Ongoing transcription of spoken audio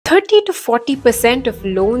30 to 40% of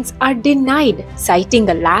loans are denied, citing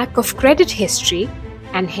a lack of credit history,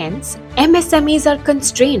 and hence MSMEs are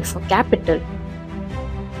constrained for capital.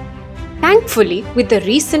 Thankfully, with the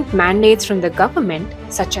recent mandates from the government,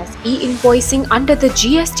 such as e-invoicing under the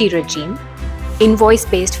GST regime,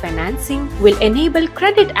 invoice-based financing will enable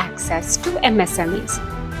credit access to MSMEs.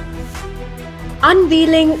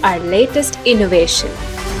 Unveiling our latest innovation.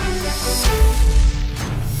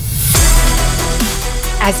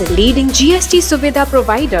 As a leading GST Suvidha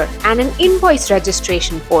provider and an invoice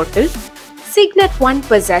registration portal, Cygnet One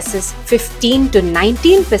possesses 15 to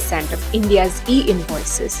 19% of India's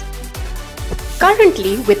e-invoices.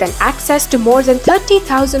 Currently, with an access to more than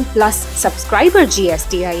 30,000 plus subscriber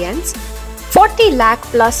GSTINs, 40 lakh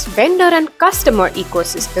plus vendor and customer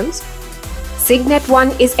ecosystems, Cygnet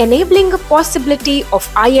One is enabling a possibility of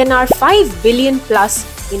INR 5 billion plus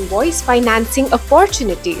invoice financing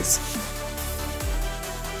opportunities.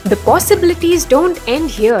 The possibilities don't end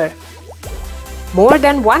here. More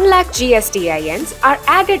than 1 lakh GSTINs are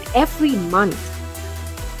added every month.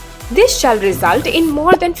 This shall result in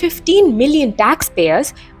more than 15 million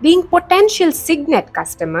taxpayers being potential Cygnet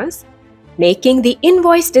customers, making the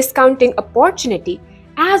invoice discounting opportunity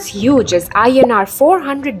as huge as INR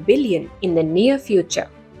 400 billion in the near future.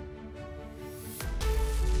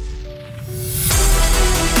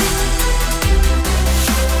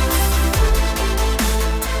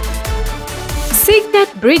 Cygnet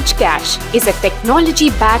BridgeCash is a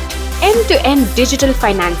technology-backed end-to-end digital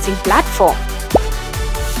financing platform.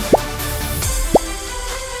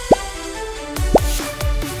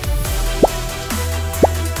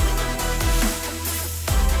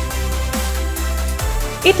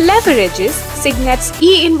 It leverages Cygnet's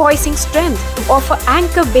e-invoicing strength to offer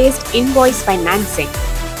anchor-based invoice financing.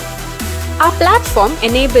 Our platform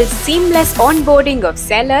enables seamless onboarding of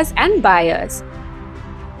sellers and buyers.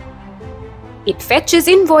 It fetches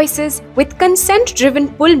invoices with consent-driven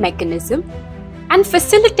pull mechanism and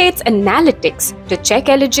facilitates analytics to check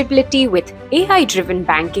eligibility with AI-driven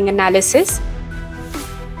banking analysis,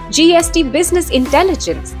 GST business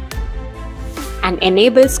intelligence, and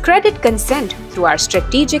enables credit consent through our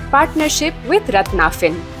strategic partnership with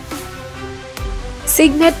Ratnafin.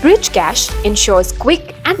 Cygnet BridgeCash ensures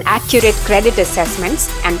quick and accurate credit assessments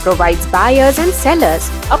and provides buyers and sellers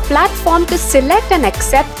a platform to select and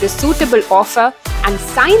accept the suitable offer and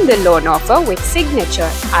sign the loan offer with Signature,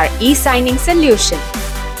 our e-signing solution.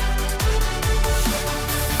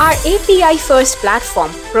 Our API-first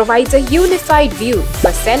platform provides a unified view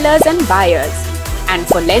for sellers and buyers, and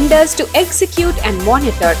for lenders to execute and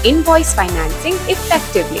monitor invoice financing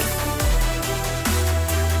effectively.